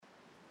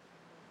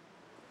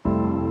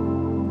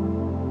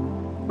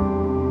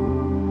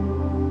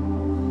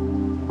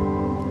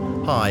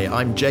Hi,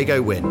 I'm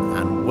Jago Wynn,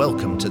 and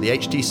welcome to the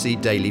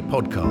HTC Daily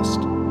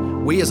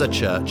Podcast. We as a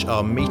church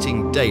are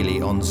meeting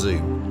daily on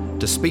Zoom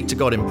to speak to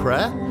God in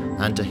prayer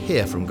and to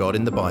hear from God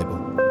in the Bible.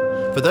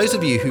 For those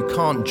of you who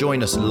can't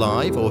join us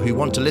live or who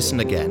want to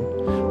listen again,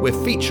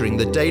 we're featuring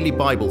the Daily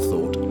Bible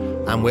Thought,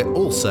 and we're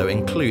also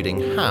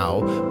including how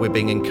we're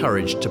being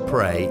encouraged to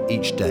pray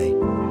each day.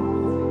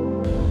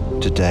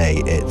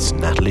 Today it's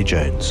Natalie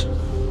Jones.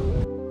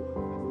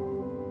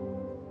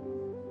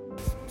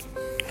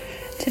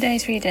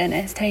 Today's reading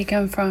is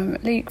taken from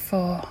Luke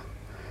 4,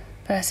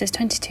 verses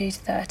 22 to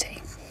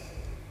 30.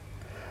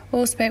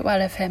 All spoke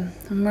well of him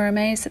and were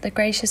amazed at the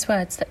gracious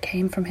words that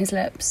came from his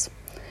lips.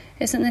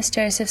 "Isn't this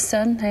Joseph's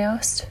son?" they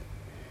asked.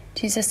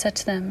 Jesus said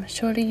to them,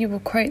 "Surely you will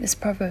quote this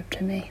proverb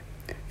to me,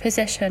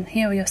 'Physician,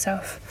 heal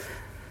yourself.'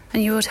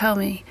 And you will tell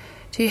me,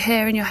 'Do you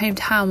hear in your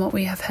hometown what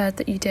we have heard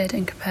that you did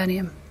in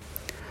Capernaum?'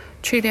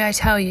 Truly I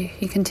tell you,"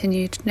 he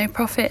continued, "no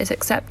prophet is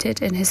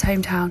accepted in his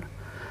hometown.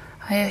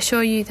 I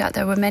assure you that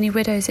there were many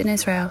widows in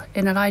Israel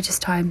in Elijah's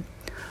time,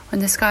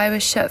 when the sky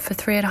was shut for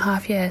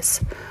 3.5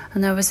 years,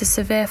 and there was a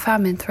severe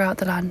famine throughout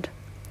the land.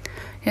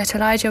 Yet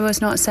Elijah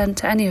was not sent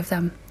to any of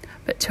them,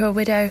 but to a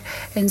widow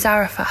in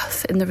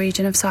Zarephath in the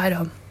region of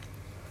Sidon.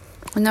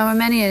 And there were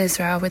many in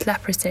Israel with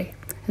leprosy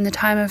in the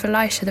time of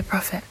Elisha the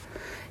prophet,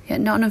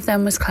 yet none of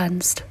them was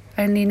cleansed,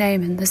 only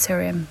Naaman the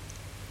Syrian."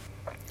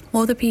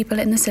 All the people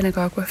in the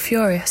synagogue were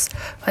furious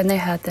when they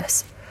heard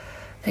this.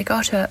 They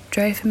got up,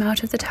 drove him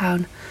out of the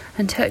town,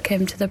 and took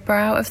him to the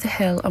brow of the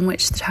hill on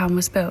which the town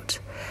was built,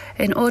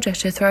 in order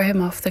to throw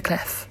him off the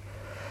cliff.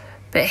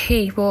 But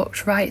he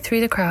walked right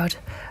through the crowd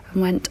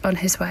and went on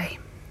his way.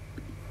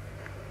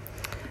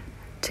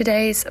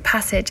 Today's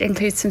passage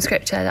includes some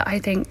scripture that I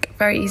think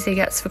very easily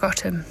gets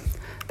forgotten,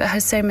 but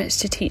has so much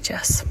to teach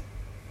us.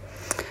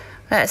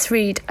 Let's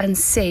read and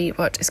see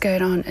what is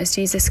going on as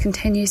Jesus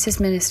continues his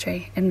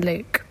ministry in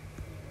Luke.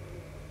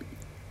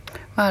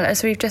 Well,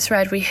 as we've just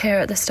read, we hear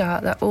at the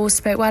start that all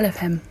spoke well of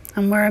him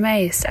and were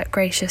amazed at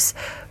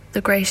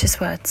the gracious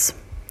words.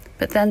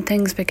 But then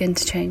things begin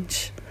to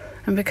change.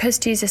 And because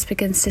Jesus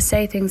begins to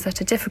say things that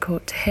are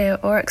difficult to hear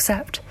or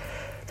accept,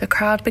 the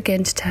crowd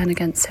begin to turn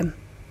against him.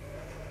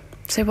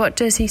 So what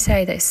does he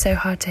say that is so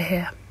hard to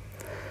hear?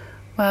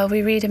 Well,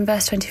 we read in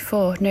verse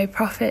 24, "No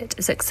prophet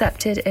is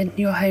accepted in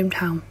your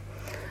hometown."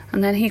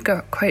 And then he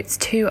quotes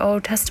 2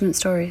 Old Testament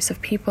stories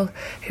of people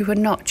who were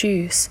not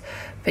Jews,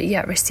 but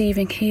yet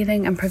receiving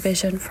healing and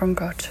provision from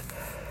God.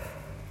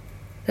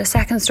 The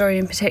second story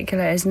in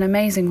particular is an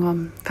amazing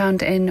one,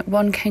 found in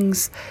 1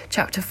 Kings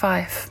chapter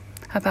 5,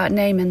 about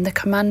Naaman, the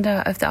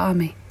commander of the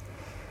army.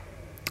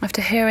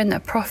 After hearing that a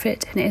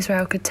prophet in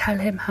Israel could tell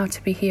him how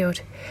to be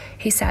healed,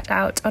 he set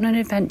out on an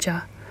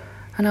adventure,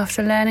 and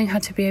after learning how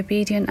to be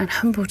obedient and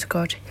humble to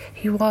God,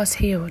 he was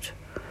healed.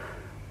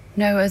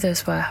 No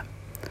others were.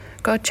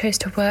 God chose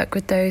to work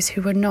with those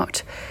who were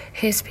not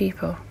his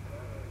people.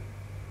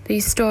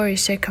 These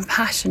stories show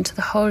compassion to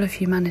the whole of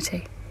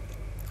humanity.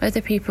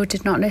 Other people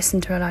did not listen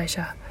to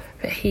Elijah,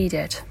 but he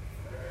did.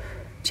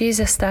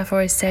 Jesus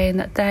therefore is saying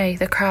that they,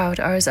 the crowd,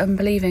 are as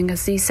unbelieving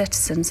as these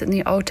citizens in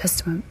the Old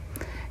Testament,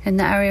 in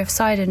the area of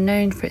Sidon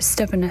known for its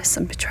stubbornness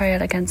and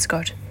betrayal against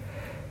God.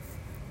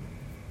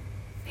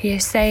 He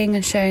is saying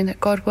and showing that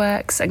God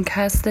works and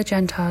cares for the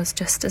Gentiles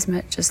just as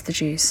much as the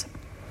Jews.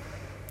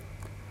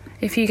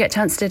 If you get a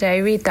chance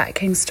today, read that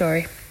King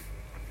story.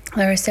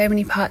 There are so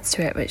many parts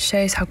to it which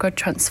shows how God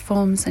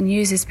transforms and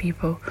uses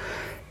people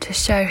to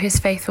show his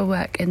faithful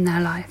work in their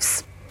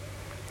lives.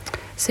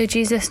 So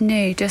Jesus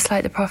knew, just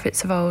like the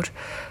prophets of old,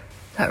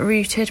 that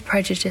rooted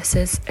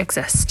prejudices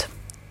exist.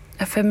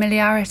 A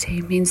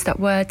familiarity means that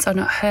words are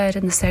not heard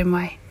in the same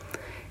way.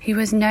 He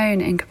was known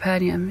in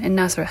Capernaum, in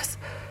Nazareth,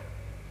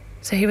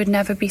 so he would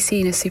never be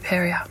seen as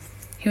superior.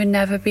 He would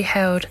never be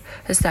hailed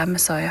as their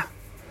Messiah.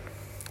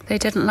 They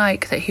didn't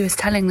like that he was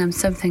telling them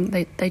something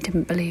they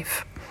didn't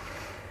believe.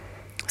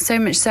 So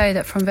much so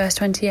that from verse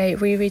 28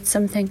 we read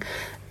something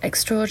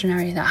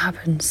extraordinary that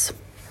happens.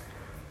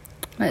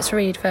 Let's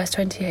read verse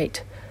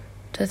 28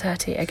 to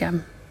 30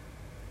 again.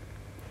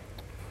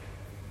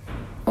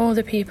 All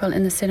the people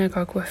in the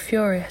synagogue were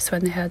furious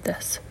when they heard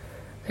this.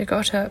 They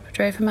got up,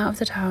 drove him out of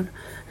the town,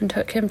 and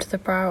took him to the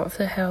brow of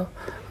the hill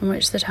on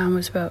which the town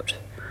was built,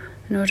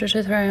 in order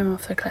to throw him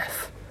off the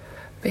cliff.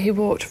 But he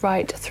walked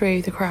right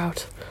through the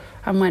crowd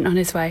and went on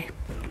his way.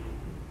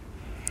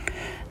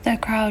 The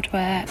crowd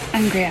were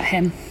angry at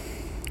him.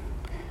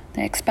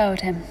 They expelled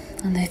him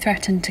and they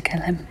threatened to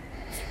kill him.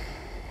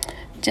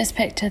 Just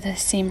picture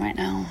this scene right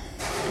now.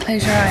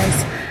 Close your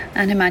eyes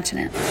and imagine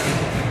it.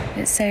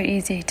 It's so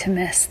easy to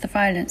miss the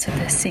violence of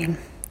this scene.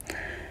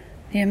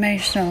 The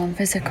emotional and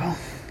physical,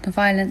 the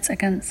violence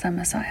against the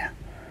Messiah.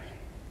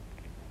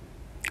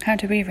 How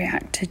do we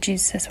react to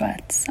Jesus'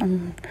 words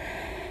and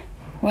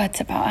words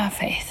about our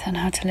faith and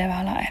how to live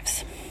our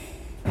lives?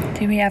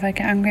 Do we ever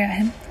get angry at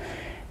him?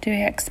 Do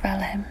we expel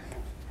him?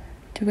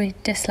 Do we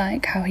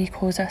dislike how he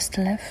calls us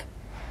to live?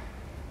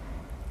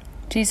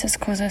 Jesus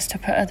calls us to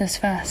put others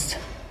first.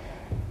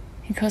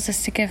 He calls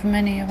us to give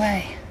money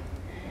away.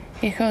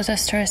 He calls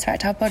us to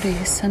respect our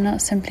bodies and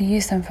not simply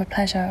use them for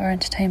pleasure or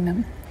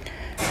entertainment.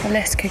 The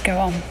list could go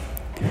on.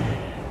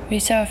 We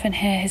so often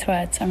hear his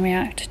words and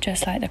react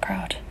just like the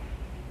crowd.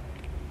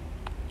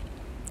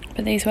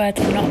 But these words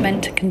are not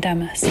meant to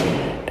condemn us,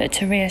 but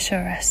to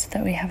reassure us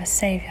that we have a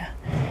Saviour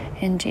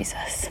in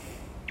Jesus.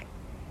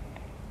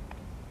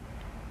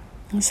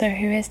 And so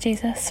who is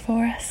Jesus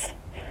for us?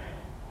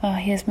 Well,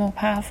 he is more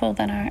powerful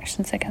than our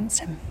actions against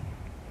him.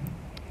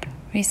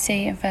 We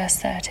see in verse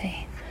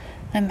 30,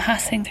 then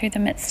passing through the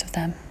midst of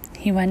them,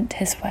 he went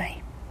his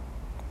way.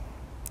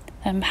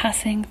 Then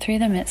passing through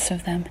the midst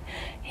of them,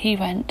 he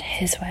went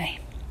his way.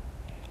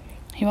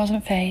 He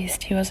wasn't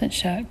fazed, he wasn't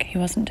shook, he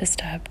wasn't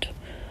disturbed.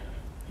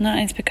 And that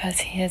is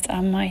because he is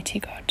our mighty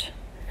God,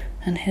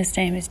 and his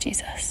name is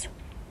Jesus.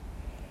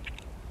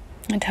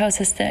 It tells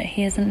us that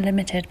he isn't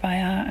limited by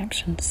our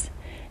actions.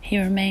 He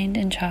remained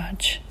in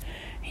charge.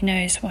 He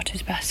knows what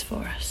is best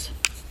for us.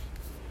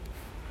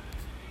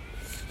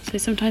 So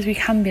sometimes we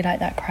can be like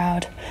that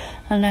crowd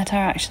and let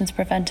our actions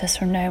prevent us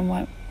from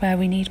knowing where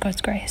we need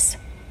God's grace,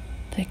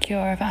 the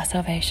cure of our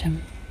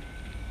salvation.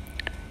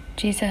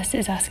 Jesus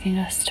is asking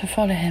us to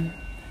follow him,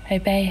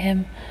 obey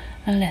him,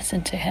 and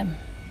listen to him.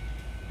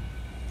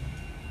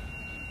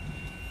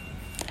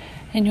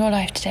 In your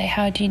life today,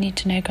 how do you need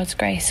to know God's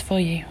grace for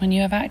you when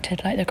you have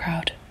acted like the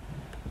crowd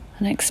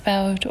and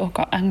expelled or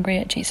got angry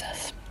at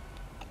Jesus?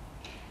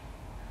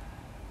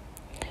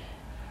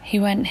 He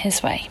went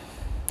his way.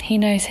 He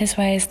knows his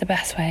way is the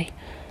best way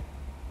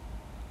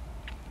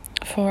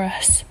for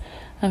us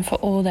and for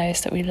all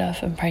those that we love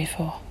and pray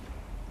for.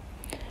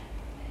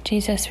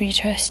 Jesus, we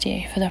trust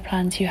you for the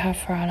plans you have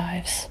for our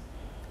lives.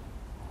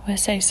 We're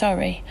so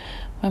sorry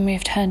when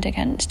we've turned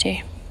against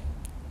you.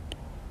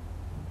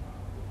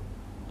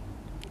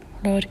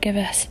 Lord, give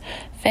us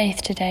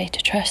faith today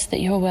to trust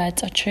that your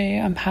words are true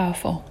and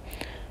powerful,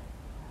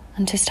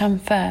 and to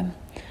stand firm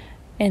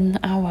in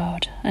our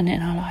world and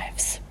in our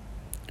lives.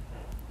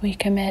 We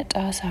commit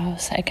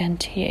ourselves again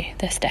to you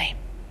this day.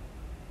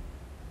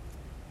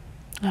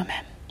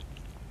 Amen.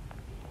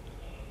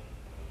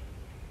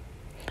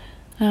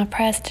 Our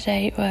prayers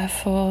today were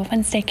for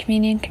Wednesday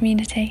Communion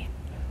Community,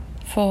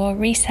 for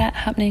Reset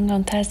happening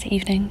on Thursday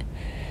evening,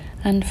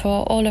 and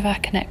for all of our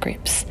Connect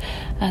groups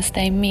as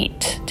they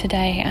meet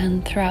today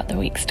and throughout the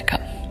weeks to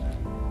come.